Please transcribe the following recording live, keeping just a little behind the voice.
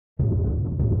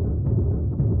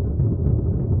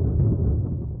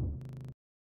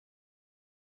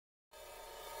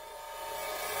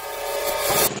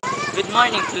Good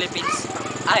morning, Philippines.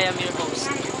 I am your host,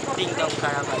 Ding Dong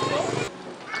Caravan.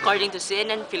 According to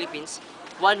CNN Philippines,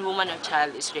 one woman or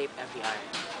child is raped every hour.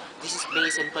 This is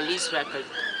based on police record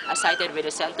as cited by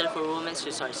the Center for Women's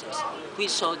Resources,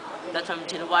 which showed that from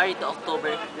January to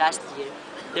October last year,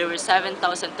 there were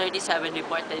 7,037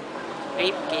 reported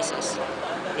rape cases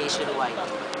nationwide.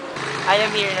 I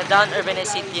am here in the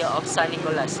down-urbanized city of San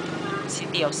Nicolas,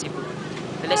 city of Cebu.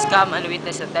 Let us come and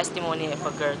witness the testimony of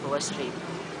a girl who was raped.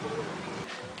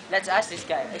 Let's ask this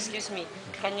guy. Excuse me,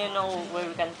 can you know where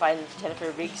we can find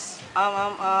Jennifer Briggs?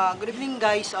 Good evening,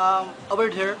 guys. Over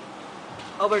there.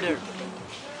 Over there.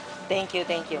 Thank you,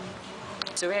 thank you.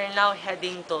 So we are now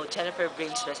heading to Jennifer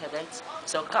Briggs' residence.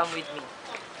 So come with me.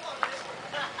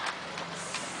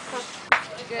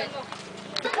 Good.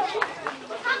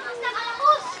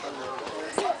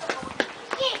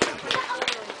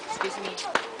 Excuse me.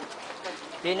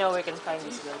 Do you know where we can find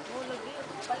this girl?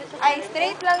 Ay,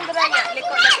 straight lang dira niya.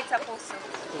 Liko lapit sa puso.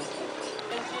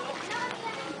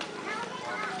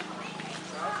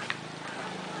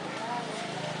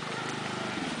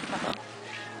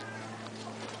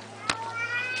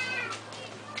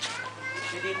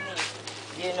 Good evening.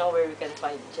 Do you know where we can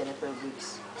find Jennifer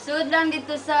Briggs? Sud lang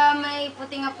dito sa may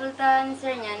puting apultan,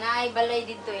 sir niya, na ay balay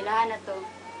dito, ilahan na to.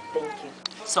 Thank you.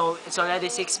 So it's already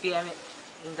 6 p.m.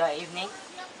 in the evening,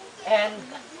 and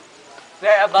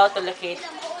we're about to locate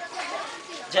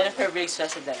Jennifer Briggs'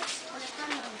 residence.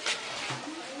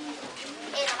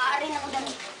 Eh, nakaarin ako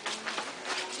dami.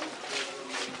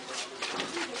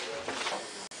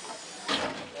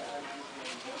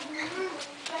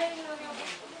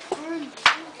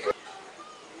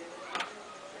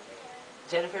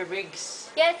 Jennifer Briggs.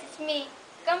 Yes, it's me.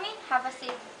 Come in, have a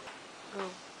seat.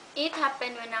 It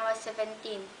happened when I was 17.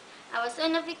 I was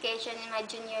on a vacation in my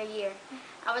junior year.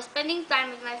 I was spending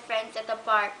time with my friends at the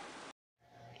park.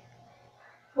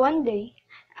 One day,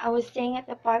 I was staying at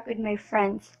the park with my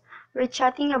friends. We were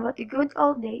chatting about the good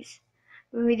old days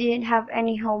when we didn't have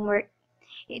any homework.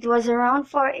 It was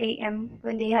around 4 a.m.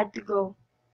 when they had to go.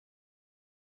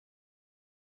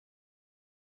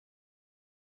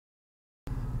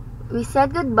 We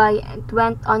said goodbye and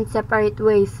went on separate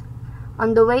ways.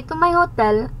 On the way to my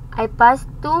hotel, I passed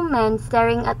two men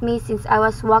staring at me since I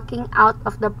was walking out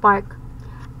of the park.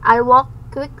 I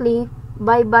walked quickly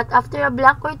by, but after a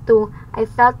block or two, I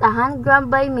felt a hand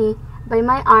grab by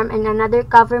my arm, and another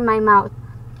cover my mouth.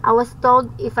 I was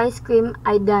told if I scream,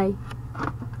 I die.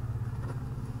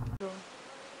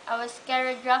 I was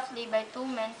carried roughly by two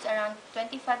men around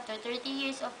 25 to 30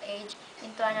 years of age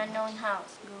into an unknown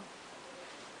house.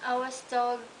 I was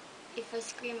told if I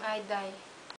scream, I die.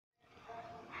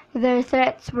 Their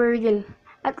threats were real.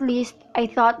 At least, I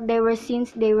thought they were,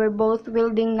 since they were both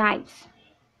wielding knives.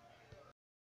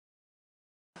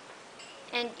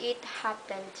 And it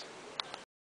happened.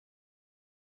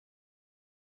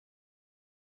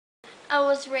 I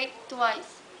was raped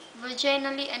twice,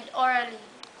 vaginally and orally.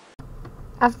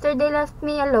 After they left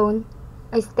me alone,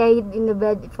 I stayed in the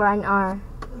bed for an hour.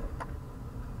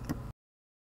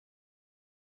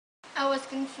 I was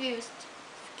confused,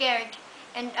 scared,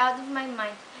 and out of my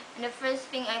mind, and the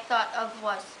first thing I thought of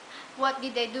was, what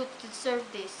did I do to deserve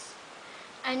this?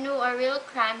 I knew a real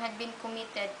crime had been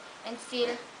committed, and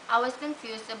still, I was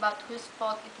confused about whose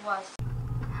fault it was.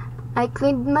 I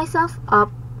cleaned myself up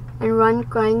and ran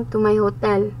crying to my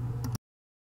hotel.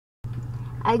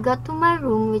 I got to my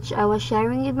room, which I was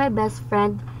sharing with my best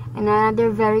friend and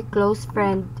another very close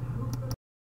friend,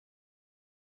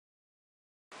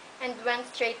 and went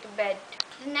straight to bed.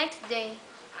 The next day,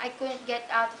 I couldn't get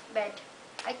out of bed.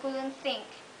 I couldn't think.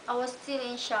 I was still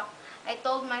in shock. I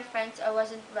told my friends I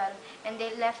wasn't well, and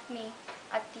they left me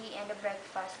a tea and a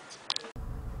breakfast.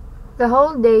 The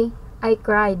whole day, I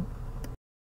cried.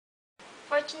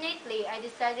 Fortunately, I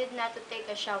decided not to take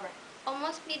a shower.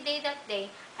 Almost midday that day,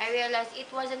 I realized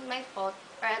it wasn't my fault,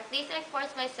 or at least I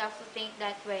forced myself to think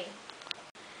that way.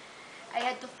 I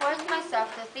had to force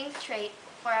myself to think straight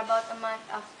for about a month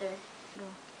after.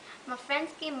 My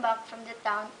friends came back from the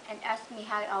town and asked me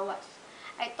how I was.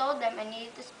 I told them I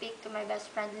needed to speak to my best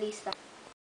friend Lisa.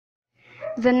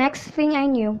 The next thing I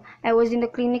knew, I was in the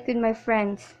clinic with my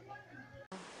friends.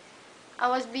 I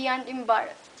was beyond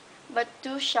embarrassed, but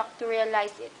too shocked to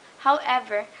realize it.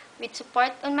 However, with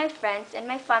support on my friends and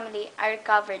my family, I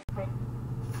recovered.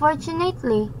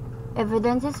 Fortunately,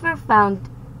 evidences were found,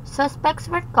 suspects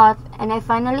were caught, and I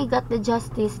finally got the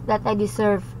justice that I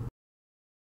deserve.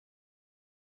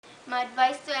 My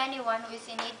advice to anyone who is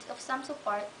in need of some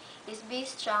support is be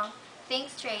strong, think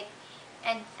straight,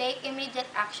 and take immediate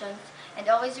actions, and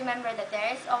always remember that there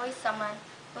is always someone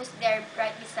who's there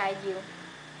right beside you.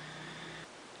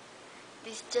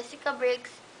 This is Jessica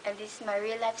Briggs, and this is my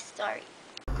real life story.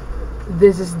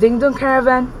 This is Ding Dong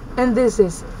Caravan, and this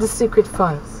is The Secret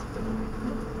Files.